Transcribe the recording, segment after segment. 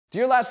Do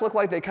your lats look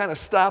like they kind of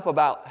stop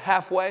about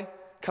halfway,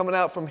 coming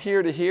out from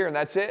here to here, and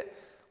that's it?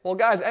 Well,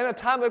 guys,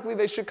 anatomically,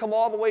 they should come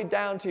all the way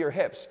down to your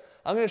hips.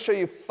 I'm going to show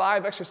you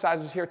 5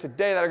 exercises here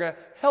today that are going to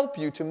help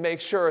you to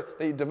make sure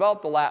that you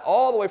develop the lat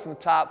all the way from the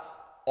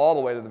top, all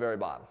the way to the very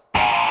bottom.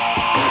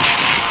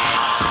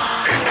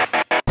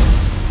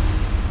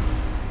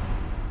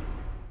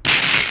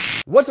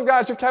 What's up,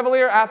 guys? Jeff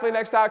Cavaliere,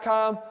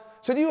 AthleteNext.com.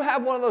 So do you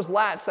have one of those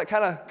lats that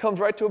kind of comes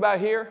right to about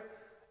here?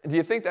 Do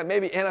you think that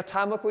maybe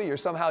anatomically you're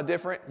somehow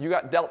different? You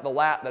got dealt the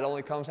lat that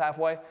only comes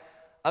halfway?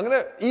 I'm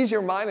going to ease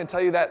your mind and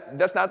tell you that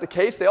that's not the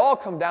case. They all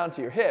come down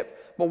to your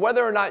hip. But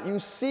whether or not you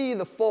see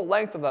the full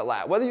length of that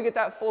lat, whether you get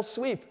that full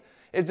sweep,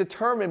 is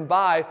determined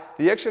by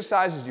the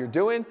exercises you're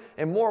doing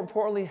and, more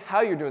importantly,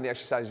 how you're doing the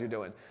exercises you're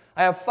doing.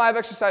 I have 5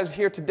 exercises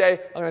here today.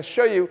 I'm going to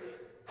show you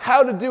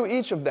how to do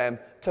each of them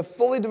to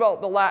fully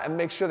develop the lat and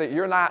make sure that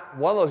you're not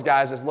one of those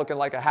guys that's looking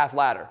like a half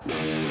ladder.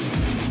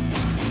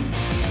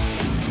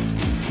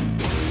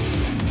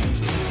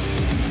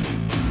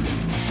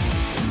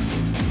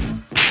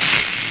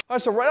 All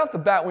right, so right off the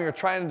bat, when you're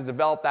trying to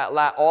develop that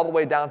lat all the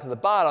way down to the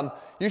bottom,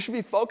 you should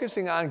be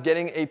focusing on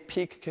getting a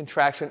peak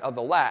contraction of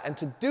the lat. And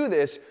to do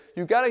this,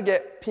 you've got to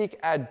get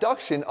peak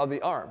adduction of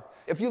the arm.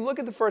 If you look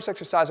at the first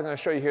exercise I'm going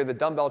to show you here, the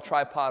dumbbell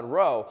tripod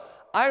row,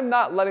 I'm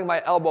not letting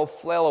my elbow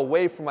flail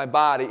away from my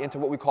body into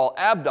what we call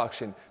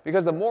abduction,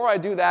 because the more I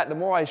do that, the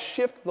more I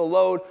shift the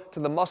load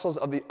to the muscles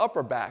of the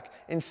upper back.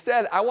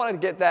 Instead, I want to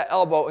get that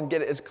elbow and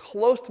get it as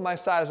close to my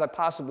side as I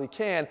possibly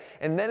can,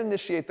 and then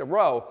initiate the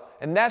row.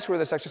 And that's where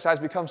this exercise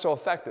becomes so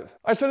effective.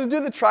 All right, so to do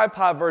the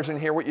tripod version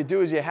here, what you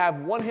do is you have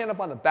one hand up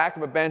on the back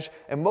of a bench,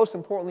 and most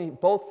importantly,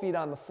 both feet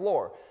on the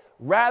floor.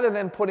 Rather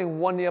than putting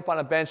one knee up on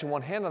a bench and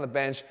one hand on the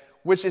bench,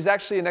 which is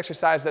actually an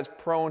exercise that's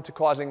prone to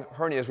causing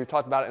hernias. We've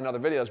talked about it in other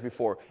videos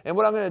before. And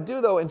what I'm going to do,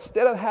 though,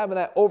 instead of having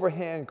that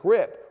overhand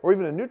grip or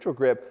even a neutral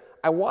grip,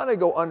 I want to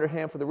go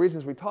underhand for the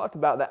reasons we talked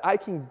about, that I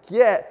can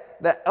get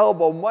that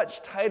elbow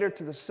much tighter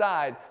to the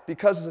side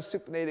because of the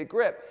supinated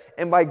grip.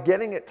 And by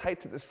getting it tight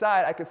to the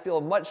side, I can feel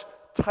a much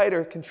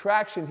tighter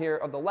contraction here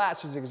of the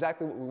lats, which is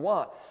exactly what we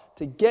want.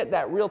 To get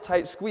that real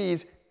tight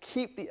squeeze,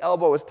 keep the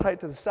elbow as tight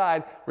to the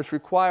side, which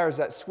requires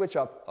that switch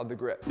up of the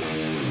grip.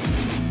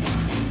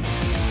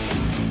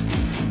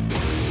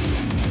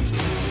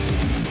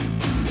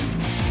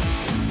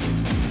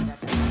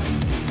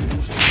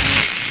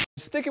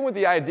 Sticking with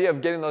the idea of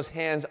getting those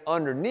hands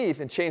underneath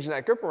and changing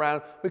that grip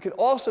around, we could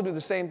also do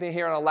the same thing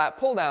here on a lat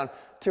pull down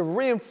to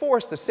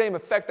reinforce the same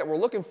effect that we're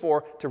looking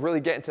for to really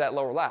get into that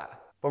lower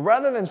lat. But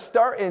rather than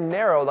start in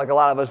narrow like a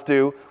lot of us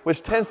do,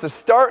 which tends to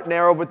start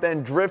narrow but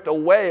then drift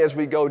away as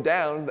we go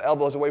down, the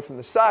elbows away from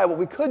the side, what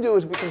we could do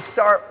is we can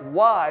start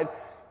wide,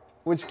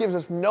 which gives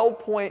us no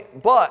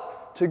point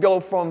but to go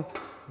from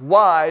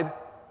wide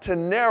to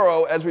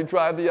narrow as we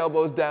drive the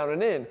elbows down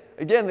and in.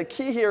 Again, the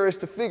key here is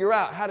to figure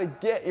out how to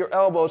get your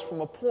elbows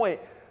from a point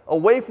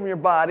away from your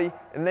body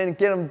and then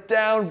get them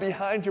down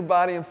behind your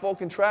body in full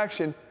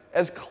contraction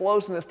as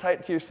close and as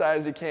tight to your side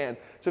as you can.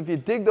 So if you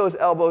dig those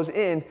elbows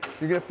in,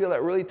 you're going to feel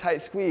that really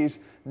tight squeeze,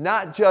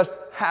 not just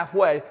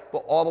halfway, but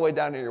all the way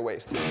down to your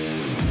waist.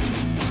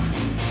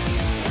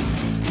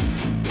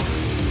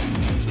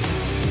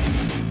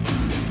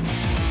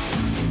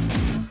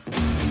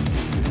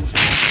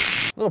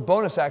 Little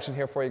bonus action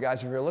here for you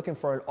guys. If you're looking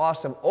for an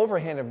awesome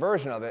overhanded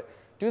version of it,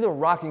 do the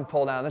rocking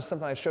pull down. This is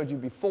something I showed you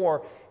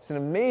before. It's an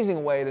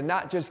amazing way to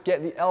not just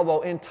get the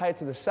elbow in tight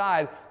to the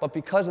side, but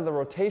because of the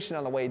rotation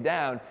on the way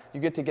down,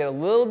 you get to get a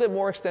little bit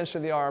more extension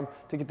of the arm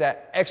to get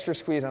that extra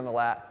squeeze on the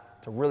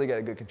lat to really get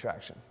a good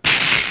contraction.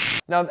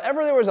 Now, if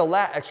ever there was a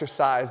lat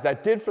exercise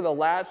that did for the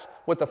lats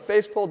what the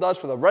face pull does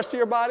for the rest of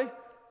your body,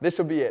 this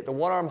would be it, the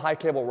one-arm high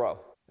cable row.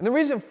 And the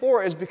reason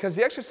for it is because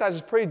the exercise is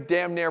pretty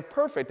damn near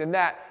perfect in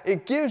that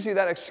it gives you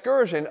that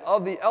excursion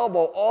of the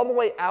elbow all the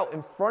way out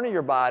in front of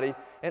your body,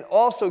 and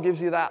also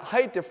gives you that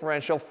height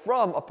differential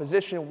from a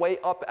position way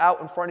up out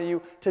in front of you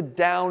to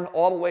down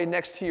all the way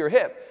next to your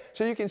hip.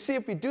 So you can see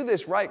if we do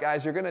this right,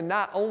 guys, you're going to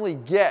not only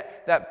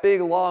get that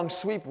big long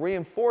sweep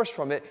reinforced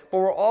from it, but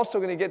we're also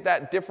going to get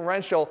that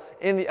differential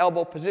in the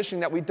elbow position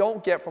that we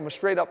don't get from a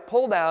straight up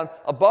pull down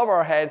above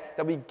our head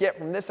that we get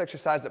from this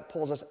exercise that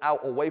pulls us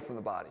out away from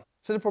the body.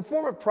 So to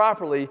perform it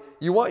properly,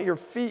 you want your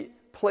feet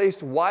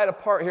placed wide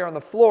apart here on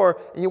the floor,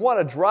 and you want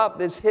to drop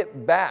this hip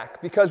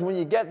back, because when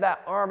you get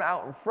that arm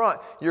out in front,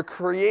 you're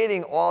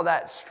creating all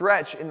that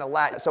stretch in the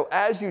lat. So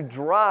as you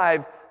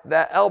drive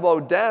that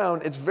elbow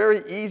down, it's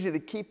very easy to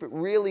keep it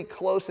really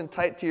close and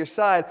tight to your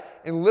side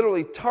and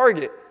literally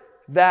target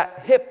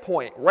that hip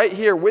point right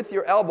here with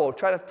your elbow.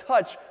 Try to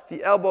touch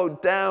the elbow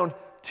down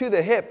to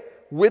the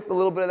hip with a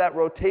little bit of that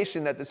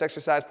rotation that this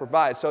exercise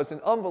provides. So it's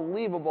an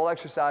unbelievable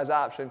exercise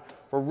option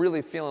for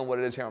really feeling what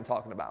it is here I'm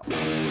talking about.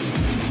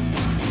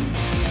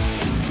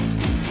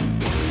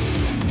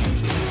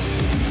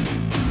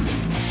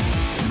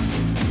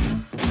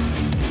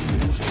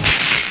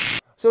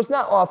 So it's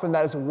not often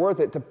that it's worth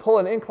it to pull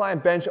an incline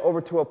bench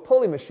over to a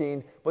pulley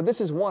machine, but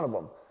this is one of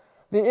them.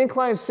 The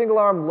incline single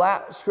arm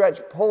lat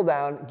stretch pull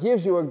down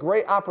gives you a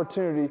great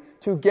opportunity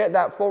to get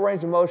that full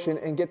range of motion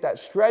and get that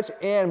stretch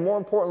and, more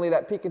importantly,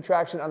 that peak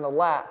contraction on the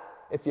lat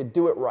if you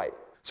do it right.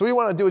 So what you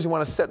want to do is you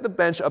want to set the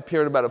bench up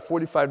here at about a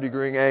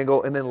 45-degree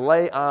angle and then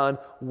lay on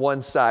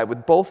one side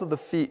with both of the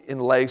feet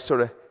and legs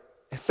sort of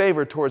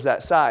favored towards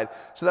that side,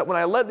 so that when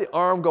I let the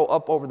arm go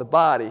up over the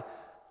body,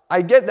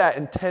 I get that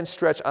intense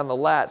stretch on the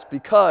lats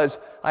because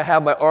I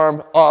have my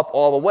arm up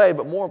all the way,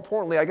 but more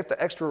importantly, I get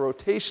the extra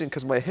rotation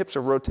because my hips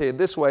are rotated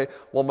this way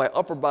while my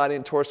upper body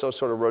and torso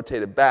sort of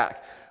rotated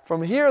back.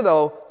 From here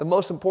though, the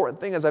most important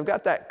thing is I've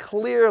got that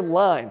clear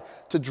line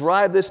to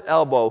drive this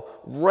elbow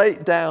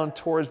right down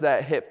towards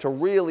that hip to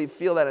really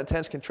feel that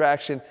intense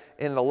contraction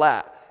in the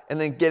lat,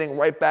 and then getting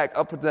right back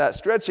up into that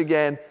stretch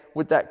again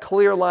with that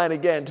clear line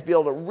again to be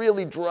able to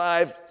really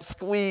drive,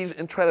 squeeze,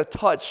 and try to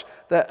touch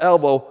that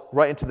elbow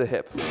right into the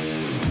hip.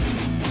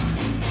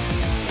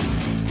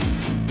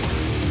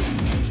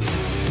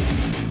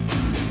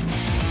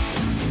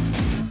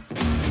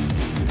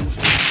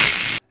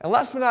 And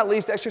last but not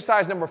least,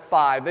 exercise number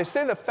 5. They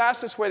say the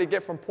fastest way to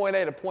get from point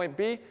A to point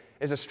B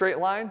is a straight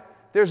line.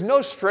 There's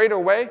no straighter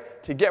way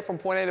to get from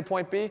point A to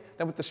point B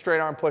than with the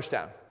straight arm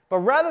pushdown. But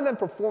rather than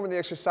performing the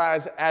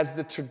exercise as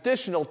the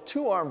traditional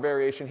 2-arm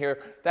variation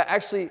here, that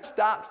actually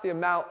stops the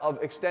amount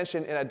of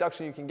extension and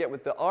adduction you can get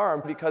with the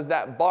arm because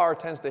that bar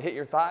tends to hit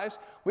your thighs,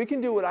 we can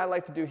do what I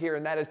like to do here,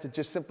 and that is to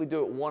just simply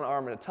do it one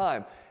arm at a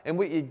time. And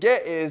what you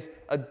get is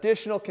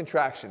additional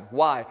contraction.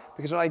 Why?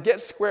 Because when I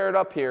get squared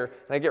up here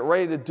and I get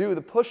ready to do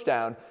the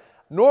pushdown,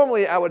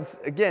 normally I would,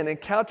 again,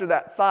 encounter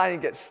that thigh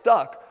and get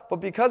stuck. But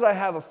because I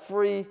have a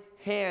free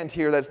hand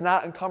here that's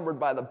not encumbered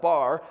by the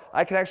bar,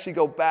 I can actually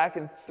go back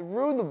and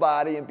through the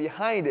body and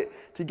behind it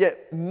to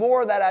get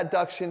more of that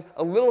adduction,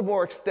 a little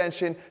more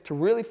extension to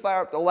really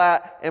fire up the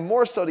lat, and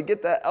more so to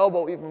get that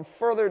elbow even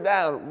further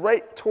down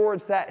right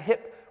towards that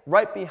hip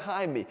right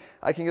behind me.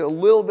 I can get a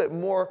little bit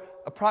more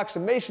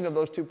approximation of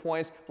those 2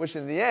 points, which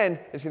in the end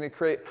is going to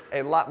create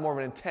a lot more of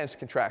an intense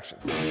contraction.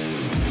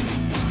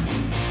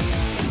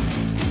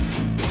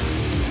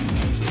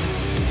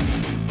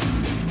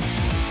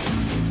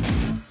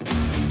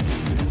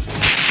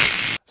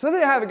 So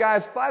there you have it,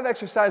 guys. 5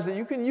 exercises that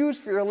you can use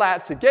for your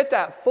lats to get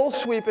that full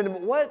sweep into.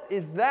 What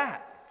is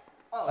that?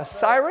 Oh, a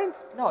siren?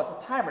 No, it's a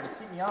timer to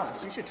keep me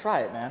honest. You should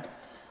try it, man.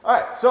 All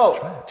right,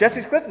 so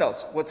Jesse's Cliff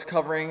Notes. What's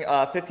covering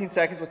 15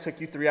 seconds, what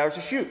took you 3 hours to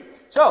shoot.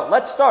 So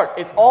let's start.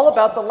 It's all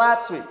about the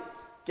lat sweep.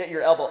 Get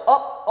your elbow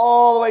up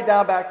all the way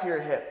down back to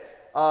your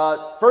hip.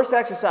 First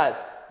exercise,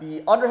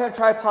 the underhand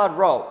tripod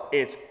row.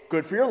 It's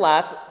good for your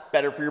lats,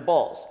 better for your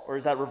balls. Or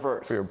is that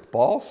reverse? For your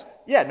balls?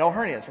 Yeah, no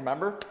hernias,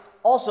 remember?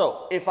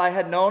 Also, if I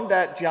had known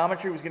that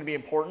geometry was going to be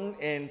important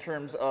in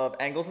terms of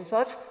angles and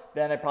such,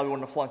 then I probably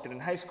wouldn't have flunked it in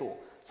high school.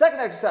 Second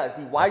exercise,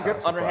 the wide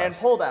grip underhand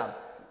pull down.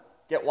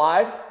 Get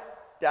wide,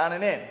 down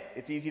and in.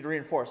 It's easy to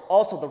reinforce.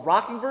 Also, the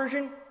rocking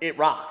version, it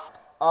rocks.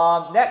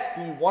 Next,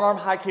 the one-arm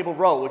high cable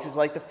row, which is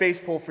like the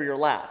face pull for your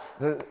lats.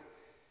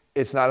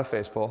 It's not a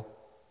face pull.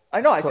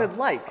 I know, I said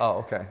like. Oh,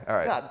 okay, all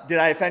right. Yeah, did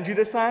I offend you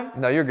this time?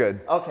 No, you're good.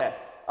 Okay.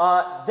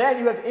 Then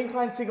you have the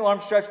incline single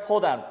arm stretch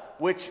pull down,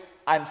 which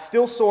I'm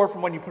still sore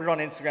from when you put it on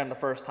Instagram the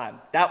first time.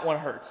 That one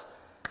hurts.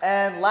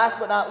 And last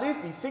but not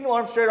least, the single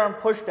arm straight arm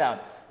push down.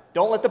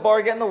 Don't let the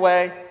bar get in the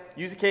way.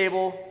 Use the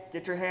cable.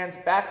 Get your hands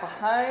back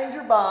behind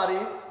your body.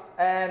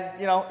 And,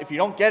 you know, if you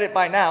don't get it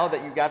by now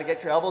that you got to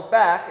get your elbows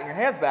back and your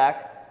hands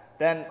back,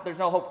 then there's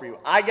no hope for you.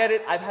 I get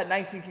it. I've had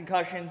 19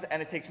 concussions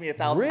and it takes me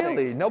 1,000 Really?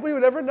 things. Nobody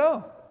would ever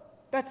know.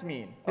 That's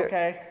mean,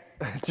 okay?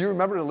 Do you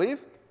remember to leave?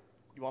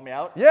 You want me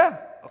out? Yeah.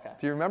 Okay.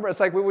 Do you remember? It's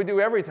like what we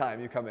do every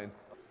time you come in.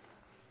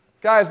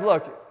 Guys,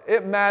 look,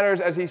 it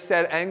matters, as he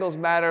said, angles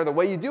matter. The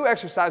way you do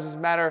exercises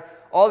matter.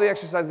 All the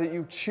exercises that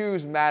you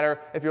choose matter.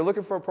 If you're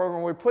looking for a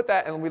program where we put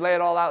that and we lay it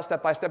all out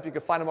step by step, you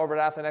can find them over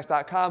at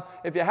athleanx.com.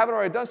 If you haven't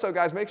already done so,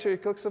 guys, make sure you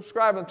click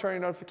subscribe and turn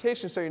your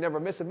notifications so you never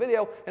miss a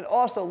video. And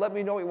also, let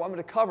me know what you want me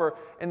to cover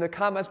in the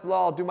comments below.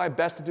 I'll do my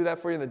best to do that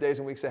for you in the days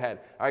and weeks ahead.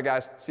 All right,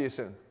 guys, see you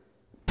soon.